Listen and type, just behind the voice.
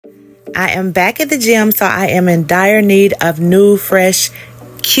I am back at the gym, so I am in dire need of new, fresh,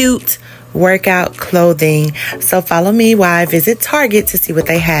 cute workout clothing. So follow me while I visit Target to see what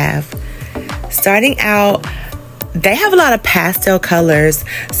they have. Starting out, they have a lot of pastel colors.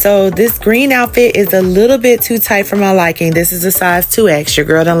 So this green outfit is a little bit too tight for my liking. This is a size 2X. Your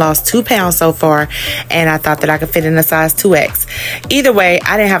girl done lost 2 pounds so far, and I thought that I could fit in a size 2X. Either way,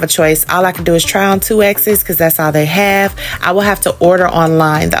 I didn't have a choice. All I can do is try on 2Xs because that's all they have. I will have to order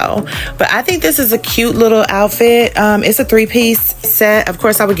online though. But I think this is a cute little outfit. It's a 3-piece set. Of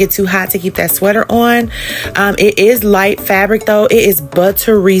course, I would get too hot to keep that sweater on. It is light fabric though. It is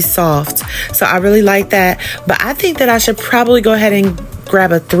buttery soft. So I really like that. But I think that I should probably go ahead and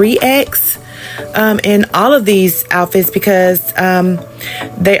grab a 3X in all of these outfits because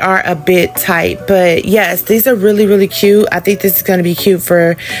they are a bit tight. But yes, these are really, really cute. I think this is going to be cute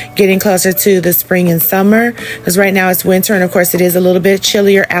for getting closer to the spring and summer because right now it's winter, and of course it is a little bit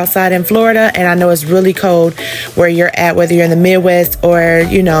chillier outside in Florida, and I know it's really cold where you're at, whether you're in the Midwest or,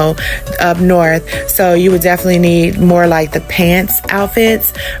 you know, up north. So you would definitely need more like the pants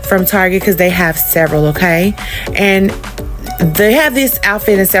outfits from Target because they have several, okay? And they have this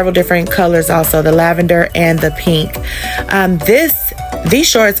outfit in several different colors also, the lavender and the pink. These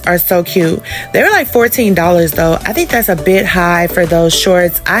shorts are so cute. They're like $14 though. I think that's a bit high for those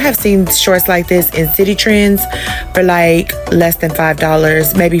shorts. I have seen shorts like this in City Trends for like less than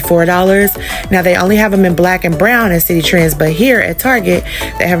 $5, maybe $4. Now they only have them in black and brown at City Trends, but here at Target,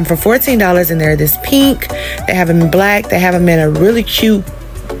 they have them for $14, and they're this pink. They have them in black. They have them in a really cute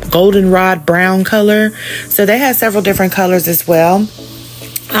goldenrod brown color. So they have several different colors as well.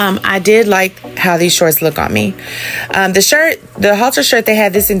 I did like how these shorts look on me. The halter shirt, they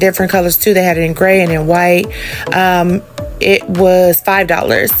had this in different colors too. They had it in gray and in white. It was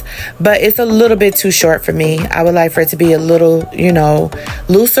 $5, but it's a little bit too short for me. I would like for it to be a little, you know,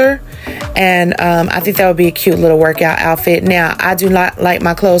 looser. And I think that would be a cute little workout outfit. Now, I do not like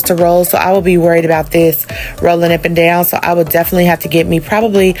my clothes to roll, so I will be worried about this rolling up and down. So I would definitely have to get me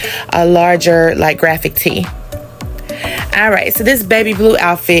probably a larger, like, graphic tee. All right, so this baby blue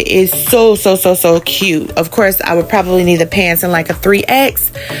outfit is so cute. Of course, I would probably need the pants in like a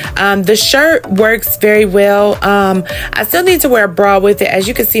 3X. The shirt works very well. I still need to wear a bra with it. As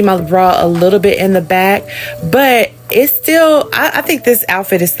you can see, my bra a little bit in the back, but it's still, I think this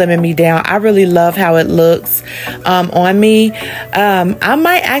outfit is slimming me down. I really love how it looks on me. I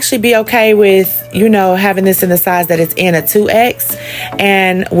might actually be okay with, you know, having this in the size that it's in, a 2X,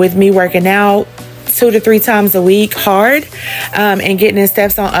 and with me working out 2 to 3 times a week hard and getting in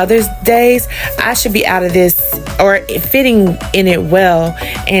steps on other days, I should be out of this or fitting in it well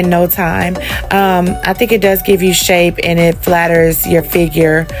in no time. I think it does give you shape and it flatters your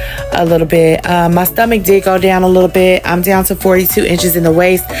figure a little bit. My stomach did go down a little bit. I'm down to 42 inches in the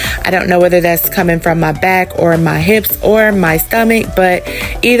waist. I don't know whether that's coming from my back or my hips or my stomach, but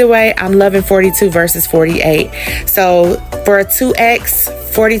either way, I'm loving 42 versus 48. So for a 2X,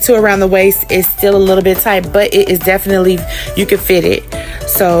 42 around the waist is still a little bit tight, but it is definitely, you can fit it.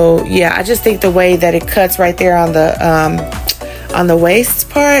 So yeah, I just think the way that it cuts right there on the waist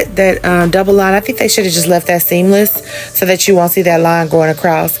part, that double line, I think they should have just left that seamless so that you won't see that line going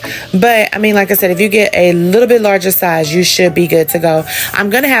across. But I mean, like I said, if you get a little bit larger size, you should be good to go. I'm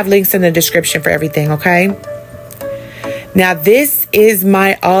gonna have links in the description for everything, okay? Now, this is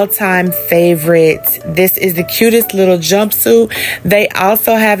my all-time favorite. This is the cutest little jumpsuit. They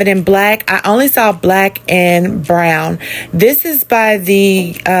also have it in black. I only saw black and brown. This is by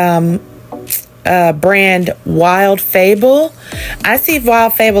the brand Wild Fable. I see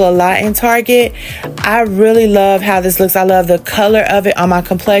Wild Fable a lot in Target. I really love how this looks. I love the color of it on my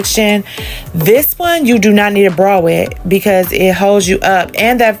complexion. This one you do not need a bra with because it holds you up,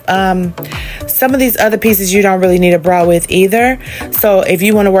 and that some of these other pieces you don't really need a bra with either. So if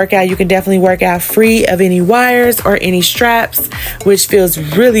you want to work out, you can definitely work out free of any wires or any straps, which feels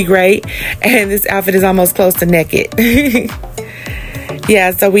really great. And this outfit is almost close to naked.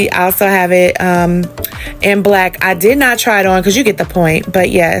 Yeah, so we also have it in black. I did not try it on because you get the point. But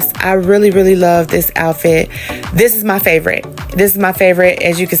yes, I really love this outfit. This is my favorite. This is my favorite.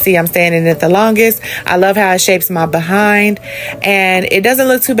 As you can see, I'm standing it the longest. I love how it shapes my behind. And it doesn't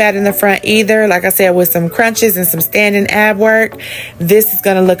look too bad in the front either. Like I said, with some crunches and some standing ab work, this is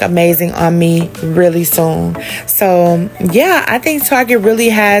going to look amazing on me really soon. So yeah, I think Target really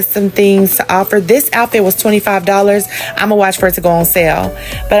has some things to offer. This outfit was $25. I'm going to watch for it to go on sale.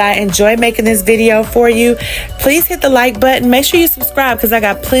 But I enjoy making this video for you. Please hit the like button. Make sure you subscribe because I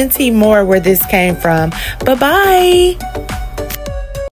got plenty more where this came from. Bye-bye.